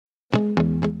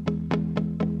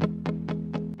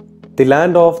The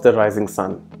land of the rising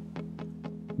sun.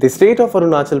 The state of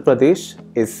Arunachal Pradesh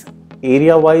is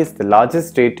area-wise the largest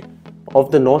state of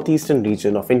the northeastern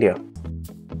region of India.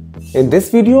 In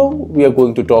this video, we are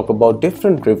going to talk about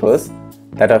different rivers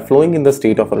that are flowing in the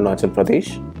state of Arunachal Pradesh.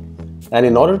 And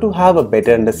in order to have a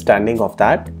better understanding of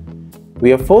that,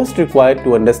 we are first required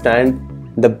to understand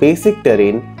the basic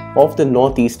terrain of the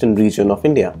northeastern region of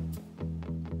India.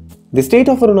 The state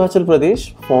of Arunachal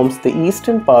Pradesh forms the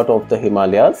eastern part of the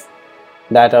Himalayas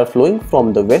that are flowing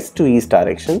from the west to east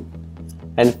direction,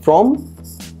 and from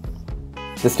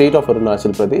the state of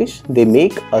Arunachal Pradesh they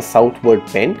make a southward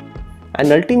bend and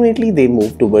ultimately they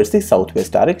move towards the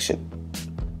southwest direction.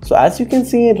 So as you can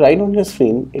see right on your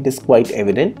screen, it is quite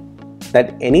evident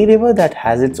that any river that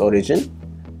has its origin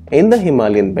in the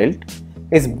Himalayan belt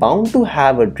is bound to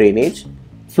have a drainage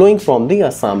flowing from the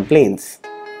Assam plains.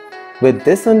 With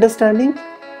this understanding,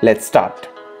 let's start.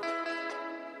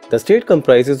 The state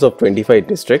comprises of 25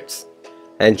 districts,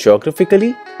 and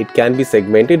geographically it can be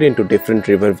segmented into different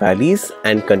river valleys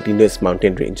and continuous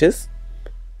mountain ranges.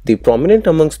 The prominent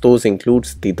amongst those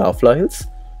includes the Dafla Hills,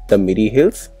 the Miri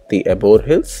Hills, the Abor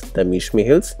Hills, the Mishmi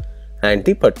Hills and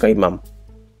the Patkai.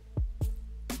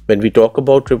 When we talk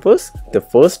about rivers, the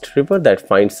first river that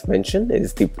finds mention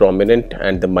is the prominent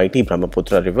and the mighty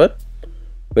Brahmaputra River,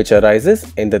 which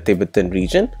arises in the Tibetan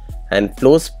region and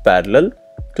flows parallel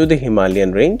to the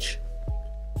Himalayan range.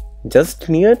 Just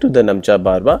near to the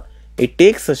Namdapha, it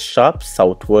takes a sharp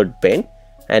southward bend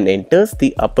and enters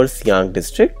the upper Siang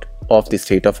district of the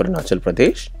state of Arunachal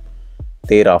Pradesh.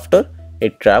 Thereafter,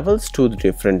 it travels to the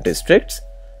different districts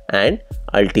and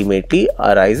ultimately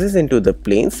arises into the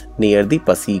plains near the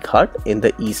Pasighat in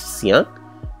the East Siang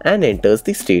and enters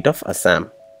the state of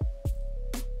Assam.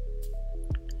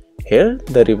 Here,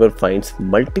 the river finds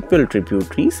multiple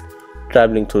tributaries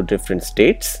traveling through different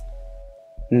states.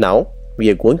 Now, we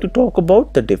are going to talk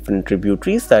about the different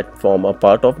tributaries that form a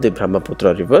part of the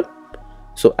Brahmaputra River.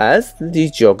 So, as the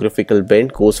geographical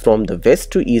bend goes from the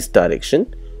west to east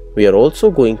direction, we are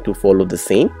also going to follow the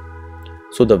same.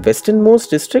 So, the westernmost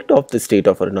district of the state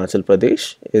of Arunachal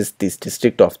Pradesh is this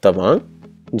district of Debang.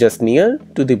 Just near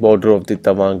to the border of the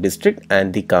Debang district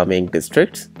and the Kameng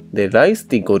districts, there lies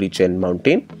the Gorichen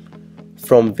mountain,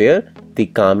 from where the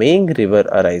Kameng River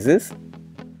arises.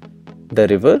 The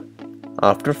river,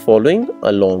 after following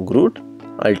a long route,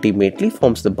 ultimately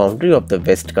forms the boundary of the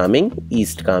West Kameng,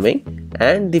 East Kameng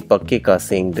and the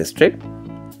Pakke district.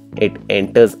 It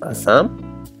enters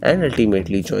Assam and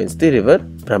ultimately joins the river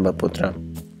Brahmaputra.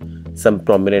 Some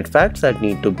prominent facts that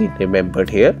need to be remembered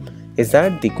here is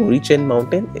that the Gorichen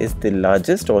mountain is the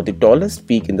largest or the tallest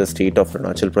peak in the state of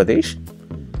Arunachal Pradesh.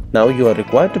 Now you are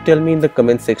required to tell me in the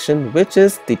comment section which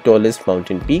is the tallest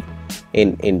mountain peak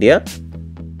in India.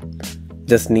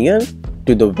 Just near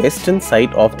to the western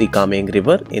side of the Kameng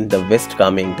River in the West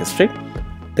Kameng district,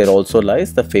 there also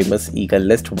lies the famous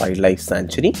Eaglenest Wildlife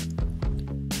Sanctuary.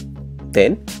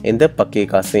 Then in the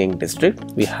Pakke district,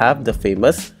 we have the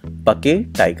famous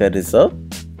Pakke Tiger Reserve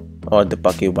or the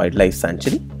Pakke Wildlife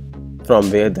Sanctuary,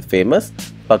 from where the famous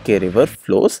Pakke River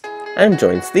flows and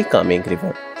joins the Kameng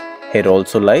River. Here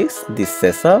also lies the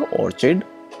Sessa Orchid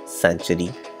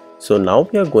Sanctuary. So now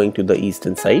we are going to the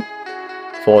eastern side.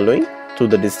 Following through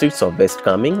the districts of West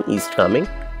Kameng, East Kameng,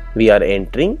 we are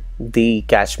entering the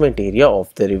catchment area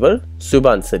of the river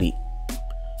Subansiri.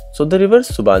 So the river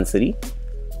Subansiri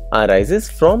arises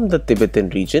from the Tibetan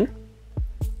region.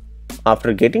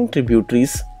 After getting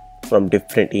tributaries from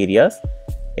different areas,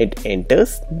 it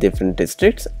enters different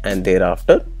districts and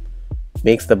thereafter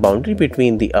makes the boundary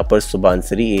between the upper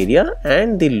Subansiri area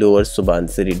and the lower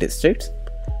Subansiri districts.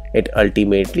 It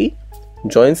ultimately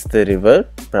joins the river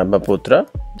Brahmaputra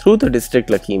through the district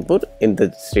Lakhimpur in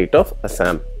the state of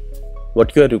Assam.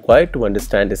 What you are required to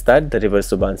understand is that the river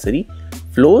Subansiri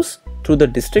flows through the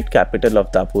district capital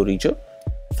of Dapur,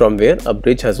 from where a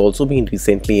bridge has also been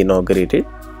recently inaugurated.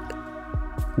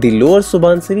 The lower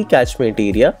Subansiri catchment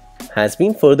area has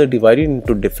been further divided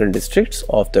into different districts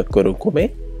of the Kurung,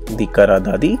 the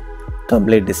Karadadi,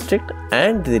 Kamle district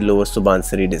and the lower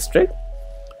Subansiri district.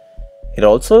 It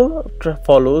also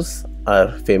follows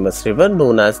a famous river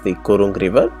known as the Kurung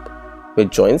River, which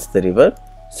joins the river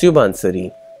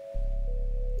Subansiri.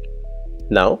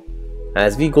 Now,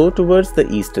 as we go towards the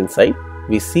eastern side,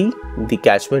 we see the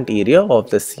catchment area of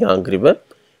the Seyang River,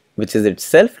 which is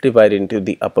itself divided into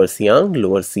the upper Siang,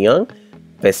 lower Siang,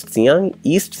 west Siang,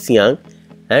 east Siang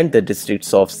and the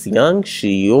districts of Siang,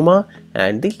 Shiyoma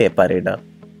and the Lepareda.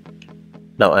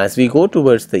 Now as we go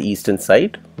towards the eastern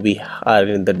side, we are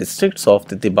in the districts of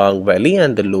the Dibang Valley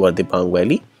and the lower Dibang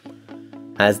Valley.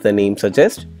 As the name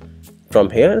suggests, From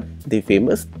here, the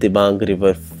famous Dibang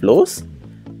River flows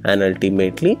and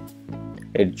ultimately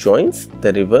it joins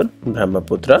the river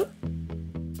Brahmaputra.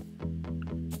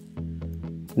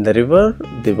 The river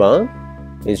Debang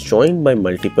is joined by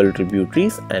multiple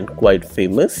tributaries and quite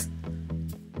famous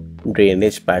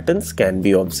drainage patterns can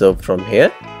be observed from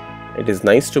here. It is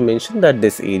nice to mention that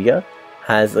this area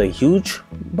has a huge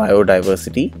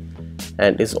biodiversity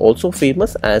and is also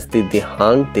famous as the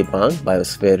Dehang Debang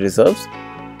Biosphere Reserves,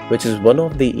 which is one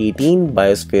of the 18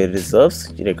 biosphere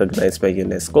reserves recognized by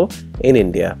UNESCO in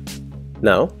India.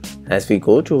 Now, as we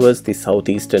go towards the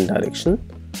southeastern direction,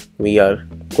 we are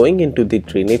going into the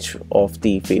drainage of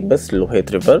the famous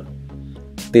Lohit River.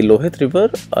 The Lohit River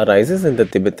arises in the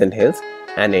Tibetan hills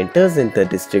and enters in the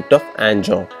district of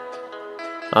Anjong.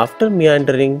 After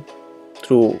meandering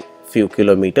through few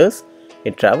kilometers,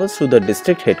 it travels to the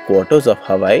district headquarters of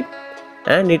Hawaii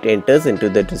and it enters into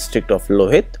the district of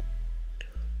Lohit.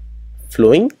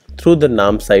 Flowing through the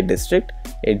Namdapha district,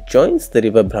 it joins the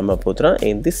river Brahmaputra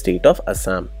in the state of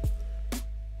Assam.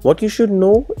 What you should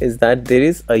know is that there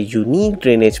is a unique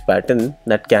drainage pattern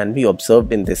that can be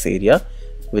observed in this area,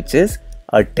 which is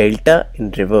a delta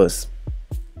in rivers.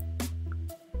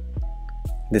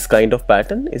 This kind of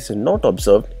pattern is not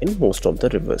observed in most of the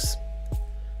rivers.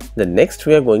 The next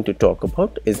we are going to talk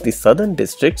about is the southern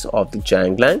districts of the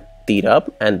Kamlang,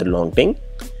 Tirap and the Longting.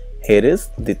 Here is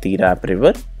the Tirap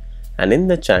River, and in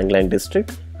the Kamlang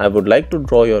district, I would like to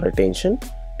draw your attention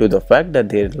to the fact that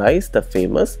there lies the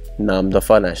famous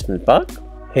Namdapha National Park.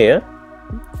 Here,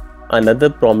 another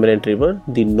prominent river,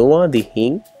 the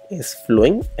Dihing, is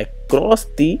flowing across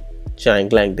the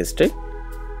Kamlang district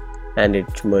and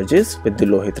it merges with the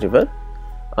Lohit River.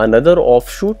 Another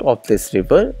offshoot of this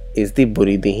river is the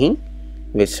Burhi Dihing,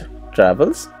 which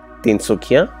travels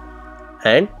Tinsukia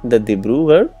and the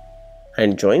Dibrugarh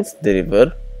and joins the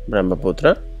river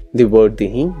Brahmaputra. The word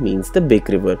Dehing means the big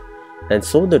river, and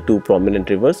so the two prominent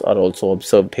rivers are also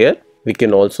observed here. We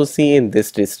can also see in this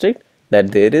district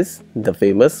that there is the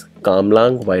famous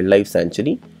Kamlang Wildlife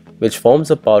Sanctuary, which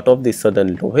forms a part of the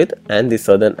southern Lohit and the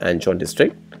southern Anjong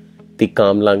district. The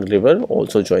Kamlang River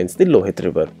also joins the Lohit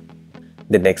River.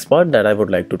 The next part that I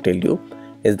would like to tell you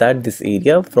is that this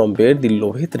area from where the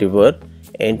Lohit River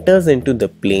enters into the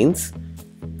plains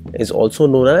is also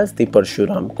known as the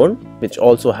Parshuram Kund, which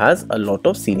also has a lot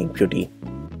of scenic beauty.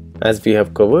 As we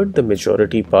have covered the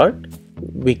majority part,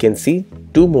 we can see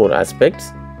two more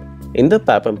aspects. In the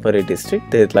Papampare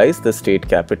district, there lies the state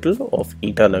capital of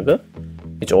Itanagar,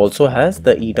 which also has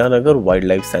the Itanagar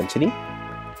Wildlife Sanctuary,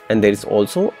 and there is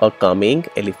also a Kameng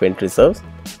Elephant Reserve,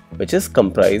 which is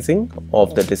comprising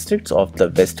of the districts of the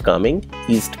West Kameng,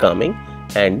 East Kameng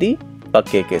and the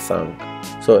Pakke Siang.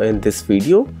 So in this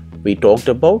video, we talked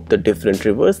about the different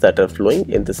rivers that are flowing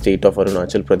in the state of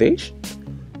Arunachal Pradesh.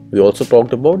 We also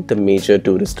talked about the major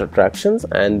tourist attractions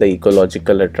and the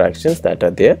ecological attractions that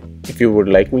are there. If you would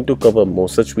like me to cover more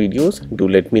such videos, do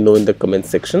let me know in the comment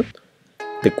section.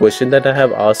 The question that I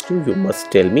have asked you, you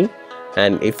must tell me.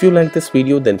 And if you like this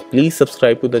video, then please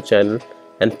subscribe to the channel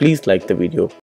and please like the video.